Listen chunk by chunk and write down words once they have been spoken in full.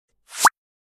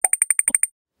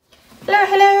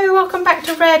welcome back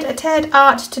to Red Ted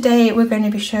Art. Today we're going to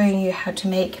be showing you how to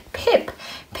make Pip.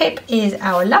 Pip is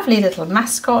our lovely little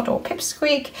mascot, or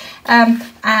Pipsqueak,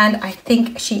 and I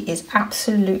think she is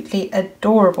absolutely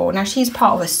adorable. Now, she's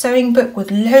part of a sewing book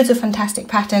with loads of fantastic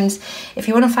patterns. If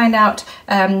you want to find out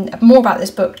more about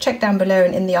this book, check down below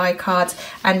and in the iCards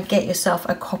and get yourself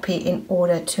a copy in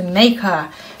order to make her.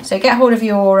 So get hold of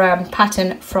your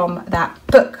pattern from that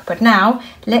book. But now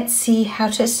let's see how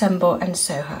to assemble and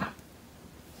sew her.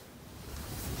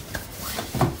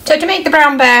 So to make the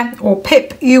brown bear or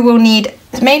Pip, you will need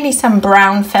mainly some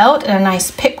brown felt in a nice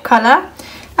Pip colour,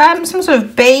 some sort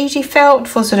of beigey felt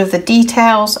for sort of the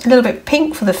details, a little bit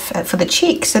pink for the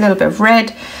cheeks, a little bit of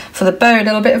red for the bow, a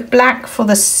little bit of black for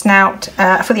the snout,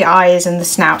 for the eyes and the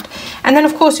snout. And then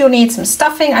of course you'll need some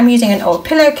stuffing. I'm using an old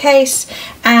pillowcase,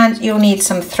 and you'll need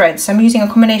some threads. So I'm using a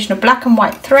combination of black and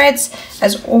white threads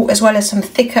as well as some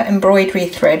thicker embroidery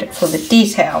thread for the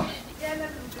detail.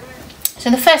 So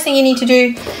the first thing you need to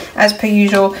do, as per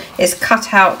usual, is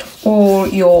cut out all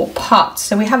your parts.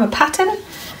 So we have a pattern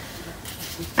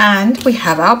and we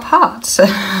have our parts.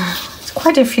 It's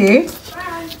quite a few.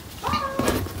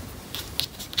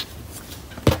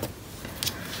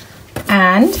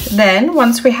 And then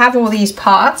once we have all these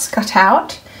parts cut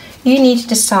out, you need to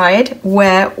decide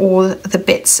where all the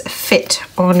bits fit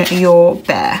on your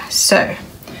bear. So,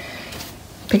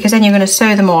 because then you're going to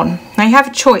sew them on. Now you have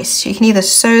a choice. You can either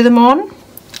sew them on,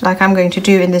 like I'm going to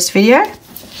do in this video,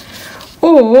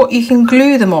 or you can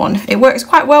glue them on. It works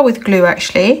quite well with glue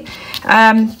actually,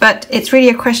 but it's really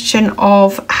a question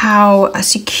of how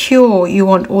secure you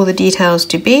want all the details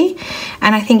to be.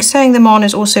 And I think sewing them on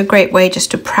is also a great way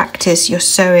just to practice your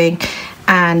sewing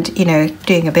and, you know,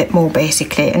 doing a bit more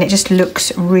basically. And it just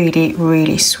looks really,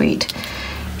 really sweet.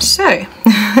 So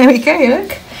there we go,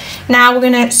 look. Now we're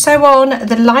going to sew on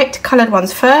the light coloured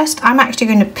ones first. I'm actually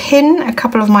going to pin a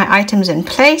couple of my items in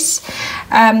place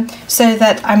so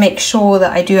that I make sure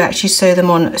that I do actually sew them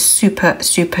on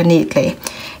super neatly.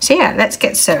 So yeah, let's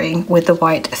get sewing with the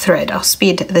white thread. I'll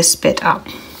speed this bit up.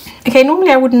 Okay,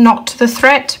 normally I would knot the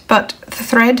thread, but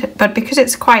because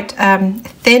it's quite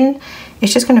thin,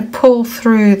 it's just going to pull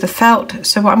through the felt.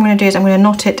 So what I'm going to do is I'm going to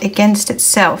knot it against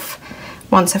itself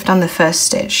once I've done the first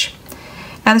stitch.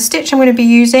 Now the stitch I'm going to be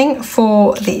using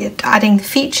for the adding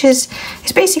features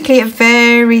is basically a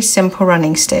very simple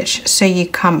running stitch. So you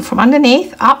come from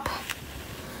underneath up,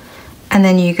 and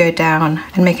then you go down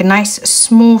and make a nice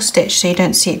small stitch so you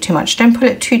don't see it too much. Don't pull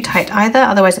it too tight either,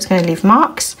 otherwise it's going to leave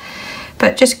marks.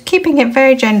 But just keeping it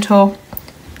very gentle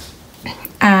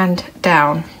and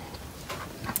down.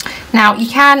 Now you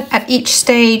can at each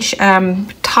stage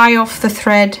tie off the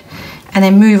thread and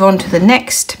then move on to the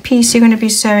next piece you're going to be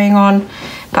sewing on.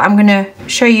 But I'm going to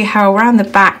show you how around the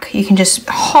back you can just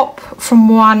hop from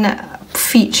one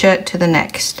feature to the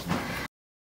next.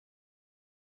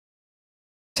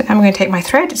 So I'm going to take my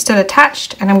thread, it's still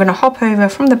attached, and I'm going to hop over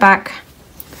from the back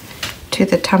to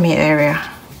the tummy area.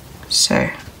 So.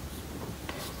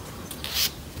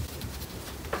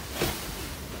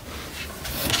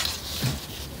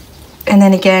 And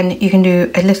then again, you can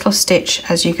do a little stitch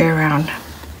as you go around.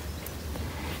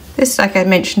 This, like I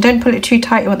mentioned, don't pull it too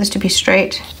tight, you want this to be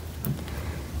straight,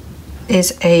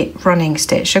 is a running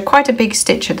stitch. So quite a big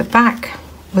stitch at the back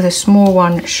with a small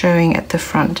one showing at the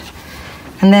front.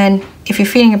 And then if you're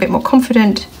feeling a bit more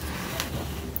confident,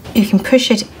 you can push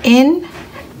it in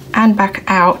and back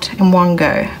out in one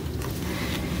go.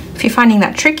 If you're finding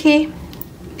that tricky,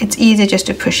 it's easier just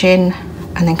to push in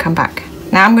and then come back.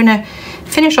 Now I'm going to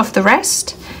finish off the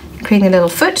rest, creating a little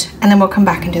foot, and then we'll come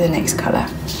back and do the next colour.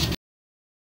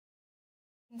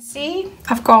 See,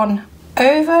 I've gone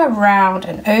over, round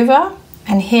and over,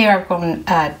 and here I've gone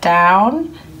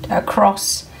down,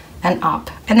 across and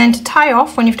up. And then to tie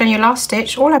off, when you've done your last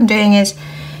stitch, all I'm doing is,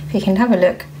 if you can have a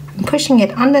look, I'm pushing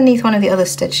it underneath one of the other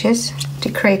stitches to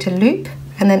create a loop,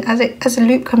 and then as the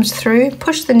loop comes through,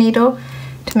 push the needle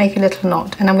to make a little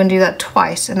knot. And I'm going to do that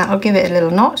twice, and that'll give it a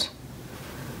little knot.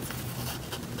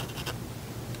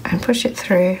 And push it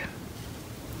through,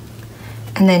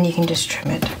 and then you can just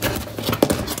trim it.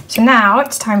 So now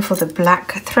it's time for the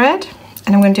black thread,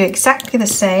 and I'm going to do exactly the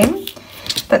same,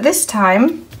 but this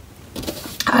time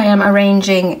I am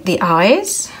arranging the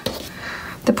eyes.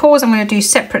 The paws I'm going to do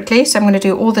separately, so I'm going to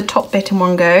do all the top bit in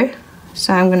one go.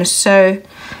 So I'm going to sew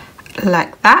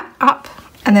like that up,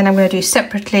 and then I'm going to do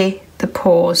separately the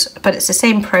paws, but it's the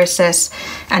same process,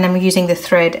 and I'm using the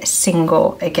thread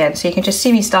single again. So you can just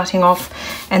see me starting off,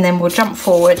 and then we'll jump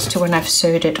forwards to when I've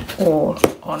sewed it all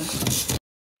on.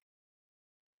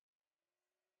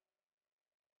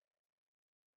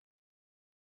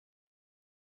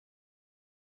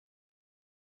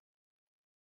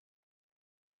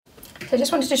 So I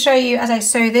just wanted to show you as I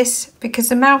sew this, because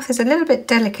the mouth is a little bit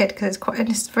delicate because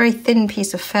it's a very thin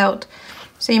piece of felt.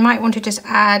 So you might want to just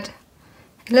add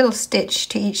a little stitch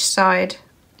to each side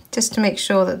just to make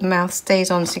sure that the mouth stays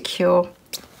on secure.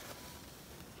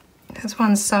 That's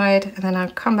one side, and then I'll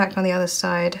come back on the other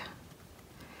side.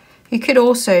 You could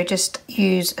also just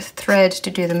use a thread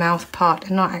to do the mouth part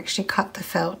and not actually cut the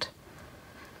felt.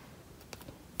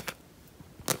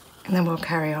 And then we'll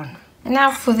carry on. And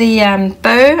now for the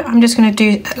bow, I'm just going to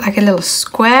do like a little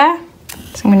square.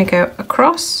 So I'm going to go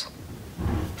across.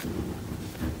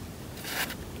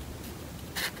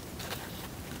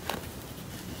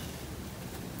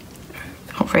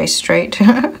 Not very straight.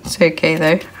 It's okay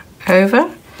though.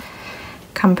 Over.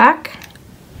 Come back.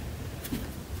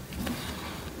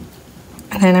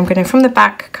 And then I'm going to, from the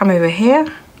back, come over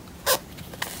here.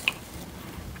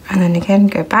 And then again,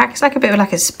 go back. It's like a bit of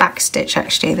like a back stitch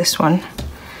actually, this one.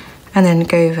 And then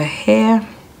go over here.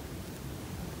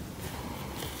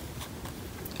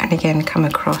 And again, come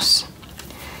across.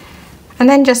 And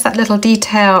then just that little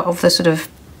detail of the sort of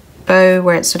bow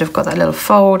where it's sort of got that little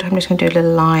fold. I'm just going to do a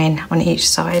little line on each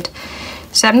side.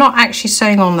 So I'm not actually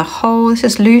sewing on the whole. This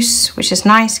is loose, which is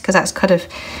nice because that's kind of,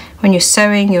 when you're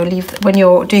sewing, when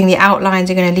you're doing the outlines,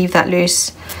 you're going to leave that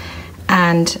loose.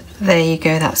 And there you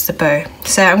go, that's the bow.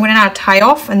 So I'm going to now tie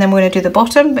off, and then we're going to do the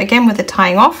bottom again with the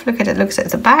tying off. Look at it, looks at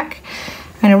the back.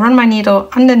 I'm going to run my needle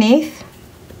underneath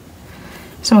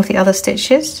some of the other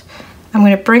stitches. I'm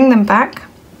going to bring them back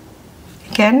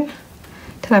again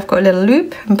till I've got a little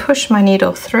loop and push my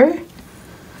needle through.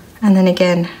 And then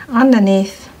again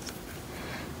underneath,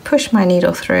 push my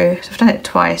needle through. So I've done it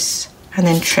twice, and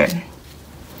then trim.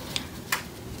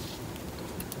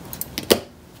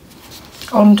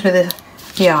 Onto the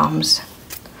arms.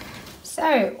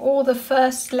 So all the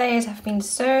first layers have been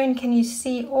sewn. Can you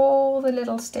see all the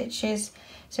little stitches?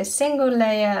 So single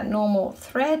layer, normal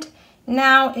thread.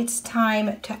 Now it's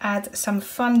time to add some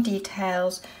fun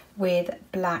details with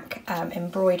black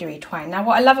embroidery twine. Now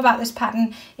what I love about this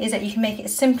pattern is that you can make it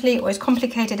as simply or as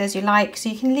complicated as you like. So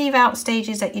you can leave out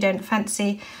stages that you don't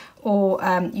fancy, or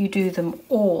you do them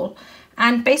all.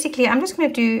 And basically I'm just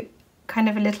going to do kind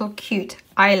of a little cute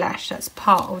eyelash that's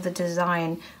part of the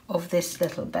design of this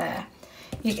little bear.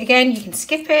 Again, you can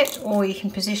skip it, or you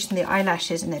can position the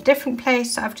eyelashes in a different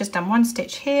place. So I've just done one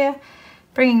stitch here,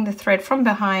 bringing the thread from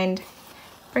behind,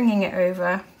 bringing it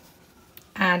over,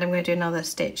 and I'm going to do another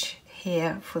stitch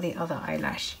here for the other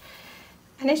eyelash.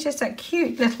 And it's just that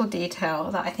cute little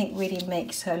detail that I think really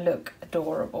makes her look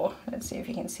adorable. Let's see if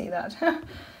you can see that.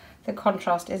 The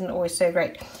contrast isn't always so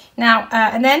great. Now,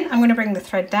 and then I'm going to bring the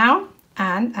thread down,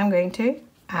 and I'm going to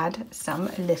add some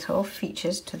little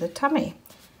features to the tummy.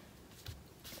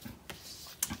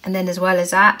 And then as well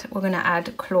as that, we're going to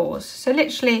add claws. So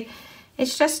literally,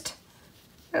 it's just,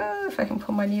 if I can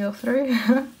pull my needle through,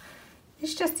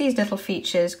 it's just these little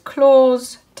features,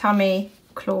 claws, tummy,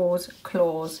 claws,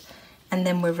 claws, and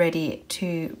then we're ready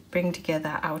to bring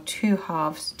together our two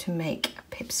halves to make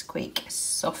a Pipsqueak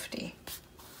softie.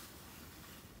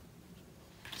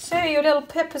 So your little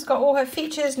Pip has got all her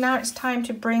features. Now it's time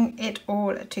to bring it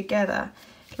all together.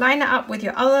 Line it up with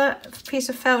your other piece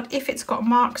of felt. If it's got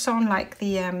marks on, like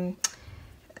the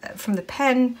from the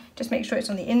pen, just make sure it's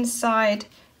on the inside,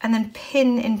 and then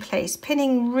pin in place.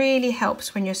 Pinning really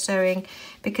helps when you're sewing,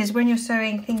 because when you're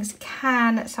sewing, things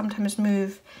can sometimes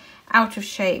move out of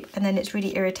shape, and then it's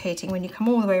really irritating when you come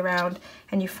all the way around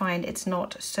and you find it's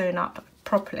not sewn up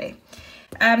properly.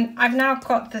 I've now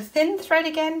got the thin thread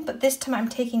again, but this time I'm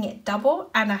taking it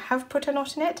double, and I have put a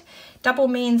knot in it. Double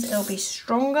means it'll be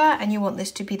stronger, and you want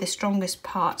this to be the strongest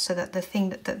part so that the thing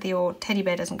that your teddy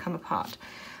bear doesn't come apart.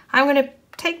 I'm going to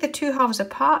take the two halves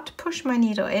apart, push my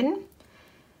needle in.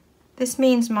 This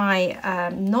means my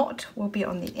knot will be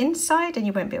on the inside and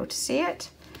you won't be able to see it.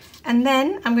 And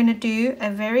then I'm going to do a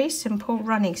very simple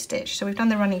running stitch. So we've done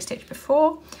the running stitch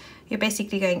before. You're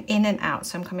basically going in and out.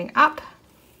 So I'm coming up,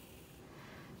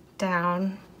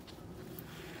 down,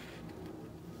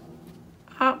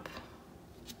 up,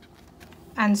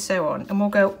 and so on. And we'll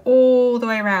go all the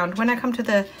way around. When I come to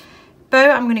the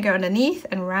bow, I'm going to go underneath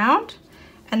and round.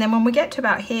 And then when we get to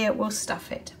about here, we'll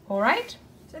stuff it. All right?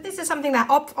 So this is something that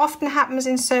often happens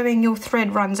in sewing. Your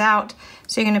thread runs out.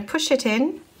 So you're going to push it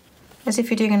in as if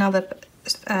you're doing another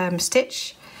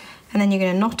stitch. And then you're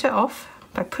going to knot it off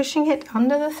by pushing it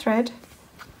under the thread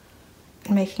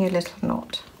and making a little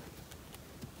knot.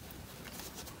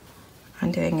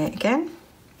 And doing it again.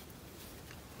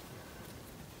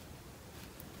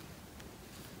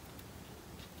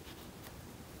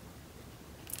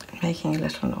 And making a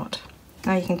little knot.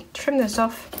 Now you can trim this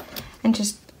off and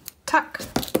just tuck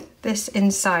this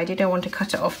inside. You don't want to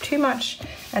cut it off too much,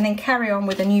 and then carry on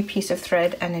with a new piece of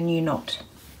thread and a new knot.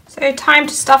 So time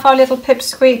to stuff our little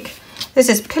pipsqueak. This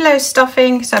is pillow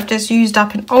stuffing, so I've just used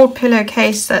up an old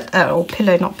pillowcase that, or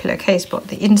pillow, not pillowcase, but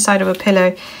the inside of a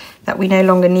pillow that we no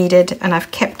longer needed, and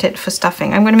I've kept it for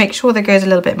stuffing. I'm going to make sure there goes a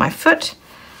little bit in my foot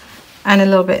and a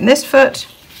little bit in this foot,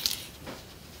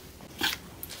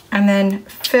 and then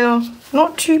fill,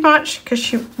 not too much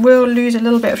because you will lose a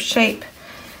little bit of shape.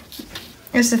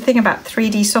 This is the thing about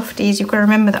 3D softies, you've got to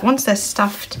remember that once they're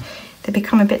stuffed, they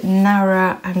become a bit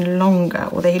narrower and longer,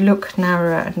 or they look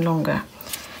narrower and longer.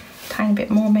 Tiny bit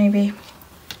more maybe.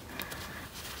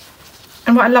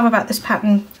 And what I love about this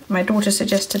pattern, my daughter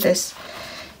suggested this,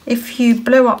 if you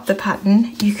blow up the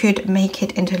pattern, you could make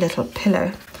it into a little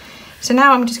pillow. So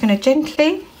now I'm just going to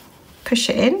gently push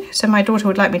it in. So my daughter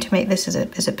would like me to make this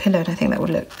as a pillow, and I think that would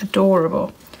look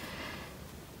adorable.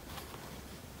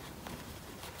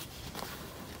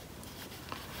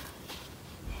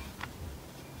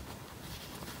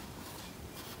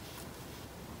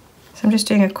 So I'm just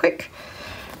doing a quick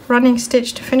running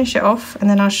stitch to finish it off, and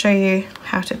then I'll show you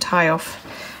how to tie off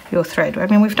your thread. I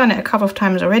mean, we've done it a couple of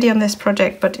times already on this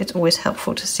project, but it's always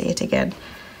helpful to see it again.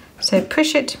 So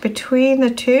push it between the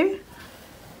two,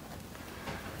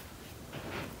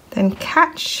 then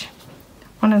catch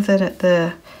one of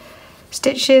the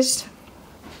stitches,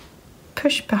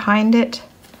 push behind it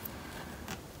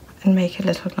and make a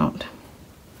little knot.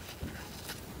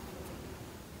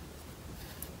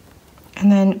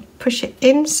 And then push it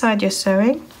inside your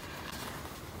sewing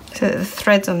so that the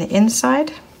thread's on the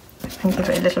inside, and give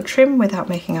it a little trim without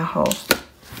making a hole.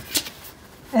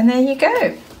 And there you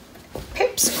go.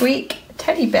 Pipsqueak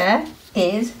teddy bear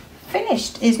is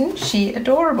finished. Isn't she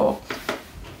adorable?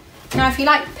 Now if you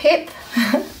like Pip,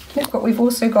 look what we've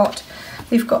also got.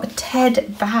 We've got a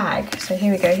Ted bag. So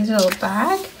here we go, here's a little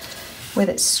bag with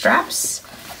its straps,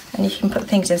 and you can put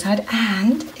things inside,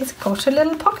 and it's got a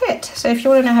little pocket. So if you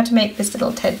want to know how to make this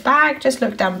little Ted bag, just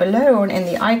look down below or in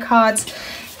the iCards.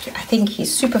 I think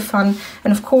he's super fun,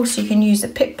 and of course you can use the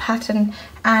Pip pattern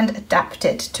and adapt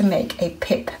it to make a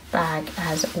Pip bag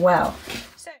as well.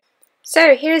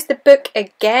 So here's the book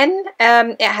again.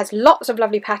 It has lots of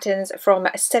lovely patterns from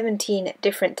 17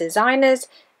 different designers,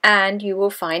 and you will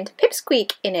find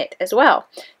Pipsqueak in it as well.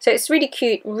 So it's really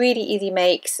cute, really easy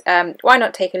makes. Why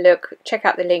not take a look, check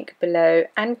out the link below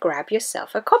and grab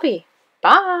yourself a copy.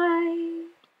 Bye!